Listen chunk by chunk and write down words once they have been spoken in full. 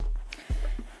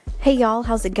Hey y'all,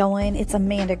 how's it going? It's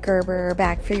Amanda Gerber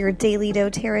back for your daily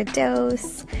doTERRA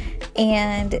dose.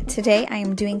 And today I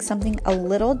am doing something a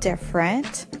little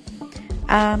different.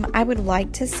 I would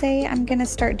like to say I'm going to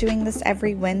start doing this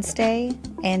every Wednesday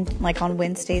and like on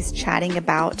Wednesdays chatting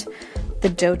about the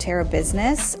doTERRA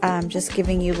business, just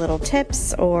giving you little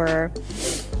tips or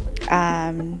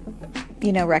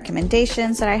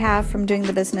recommendations that I have from doing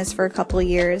the business for a couple of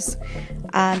years.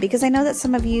 Because I know that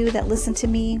some of you that listen to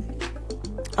me,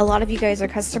 a lot of you guys are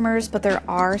customers, but there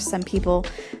are some people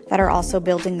that are also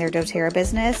building their doTERRA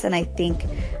business. And I think,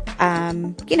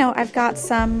 I've got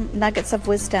some nuggets of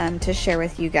wisdom to share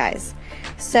with you guys.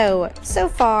 So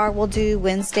far we'll do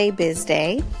Wednesday Biz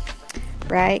Day,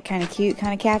 right? Kind of cute,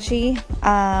 kind of catchy.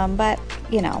 But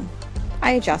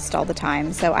I adjust all the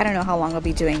time. So I don't know how long I'll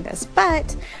be doing this,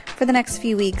 but for the next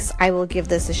few weeks, I will give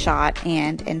this a shot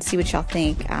and see what y'all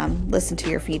think. Listen to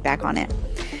your feedback on it.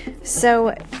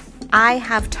 So I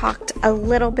have talked a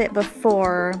little bit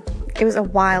before, it was a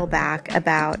while back,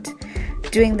 about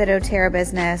doing the doTERRA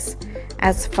business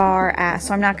as far as,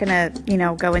 so I'm not going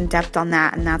to, go in depth on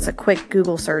that, and that's a quick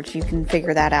Google search. You can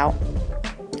figure that out.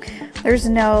 There's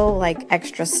no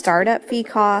extra startup fee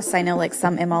costs. I know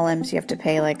some MLMs you have to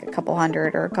pay a couple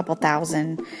hundred or a couple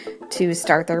thousand to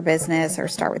start their business or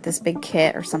start with this big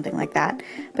kit or something like that.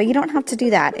 But you don't have to do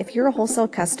that. If you're a wholesale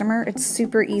customer, it's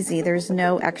super easy. There's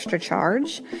no extra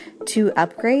charge to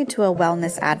upgrade to a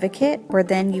wellness advocate, where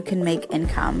then you can make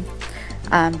income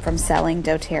from selling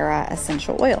doTERRA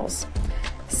essential oils.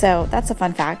 So that's a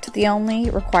fun fact. The only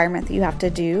requirement that you have to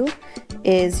do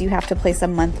is you have to place a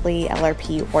monthly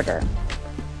LRP order.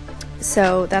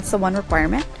 So that's the one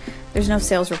requirement. There's no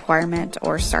sales requirement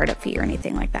or startup fee or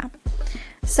anything like that.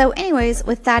 So anyways,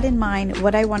 with that in mind,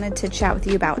 what I wanted to chat with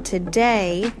you about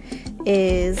today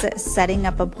is setting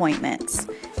up appointments.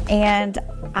 And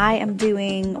I am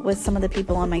doing with some of the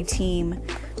people on my team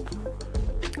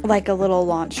a little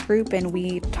launch group, and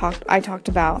I talked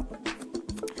about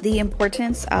the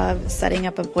importance of setting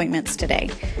up appointments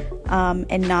today,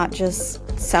 and not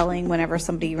just selling whenever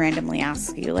somebody randomly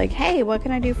asks you, hey, what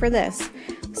can I do for this?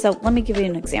 So let me give you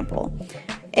an example.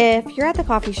 If you're at the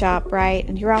coffee shop, right,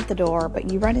 and you're out the door,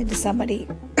 but you run into somebody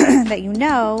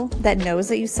that knows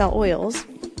that you sell oils,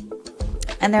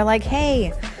 and they're like,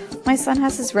 hey, my son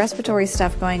has this respiratory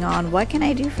stuff going on. What can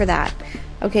I do for that?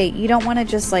 Okay, you don't want to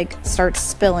just start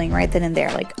spilling right then and there.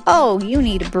 Oh, you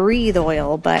need Breathe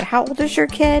oil, but how old is your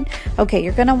kid? Okay,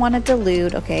 you're going to want to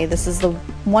dilute. Okay, this is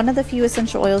one of the few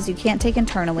essential oils you can't take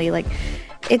internally.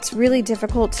 It's really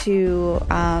difficult to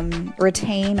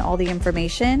retain all the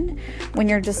information when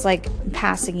you're just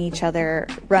passing each other,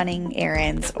 running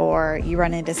errands, or you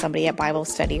run into somebody at Bible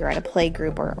study or at a play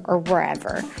group or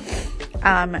wherever.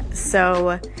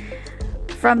 So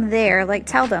from there,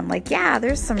 tell them, yeah,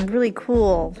 there's some really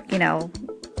cool,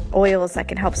 oils that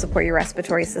can help support your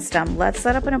respiratory system. Let's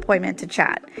set up an appointment to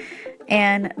chat.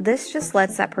 And this just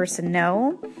lets that person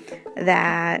know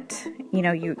that,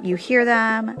 you hear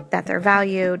them, that they're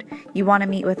valued, you want to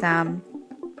meet with them,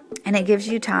 and it gives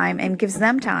you time and gives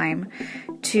them time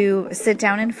to sit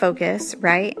down and focus,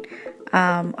 right?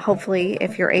 Hopefully,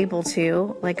 if you're able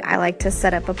to, I like to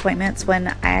set up appointments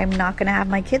when I'm not going to have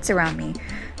my kids around me.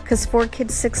 Because for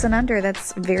kids 6 and under,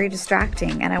 that's very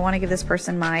distracting, and I want to give this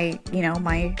person my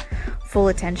full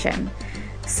attention.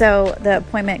 So the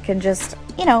appointment can just,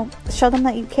 show them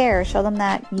that you care, show them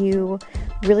that you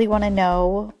really want to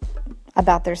know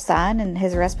about their son and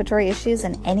his respiratory issues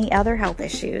and any other health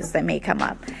issues that may come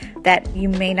up that you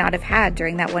may not have had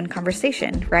during that one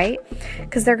conversation, right?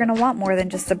 Because they're going to want more than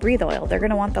just the Breathe oil. They're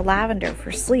going to want the lavender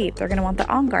for sleep. They're going to want the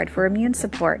On Guard for immune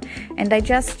support and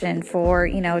digestion for,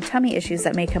 tummy issues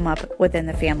that may come up within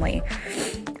the family.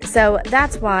 So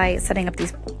that's why setting up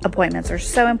these appointments are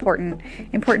so important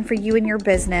for you and your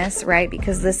business, right?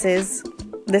 Because this is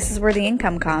where the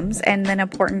income comes, and then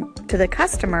important to the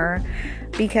customer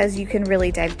because you can really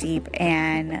dive deep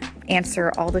and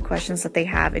answer all the questions that they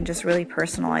have and just really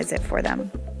personalize it for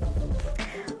them.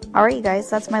 All right, you guys,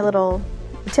 that's my little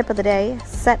tip of the day.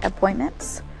 Set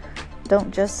appointments.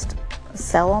 Don't just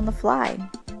sell on the fly.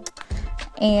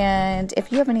 And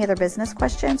if you have any other business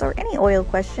questions or any oil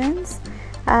questions,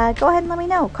 go ahead and let me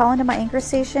know. Call into my Anchor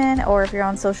station, or if you're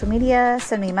on social media,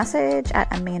 send me a message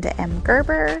at Amanda M.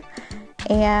 Gerber.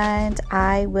 And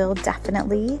I will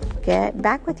definitely get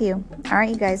back with you. All right,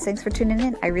 you guys, thanks for tuning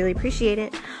in. I really appreciate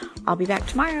it. I'll be back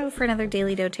tomorrow for another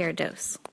Daily doTERRA dose.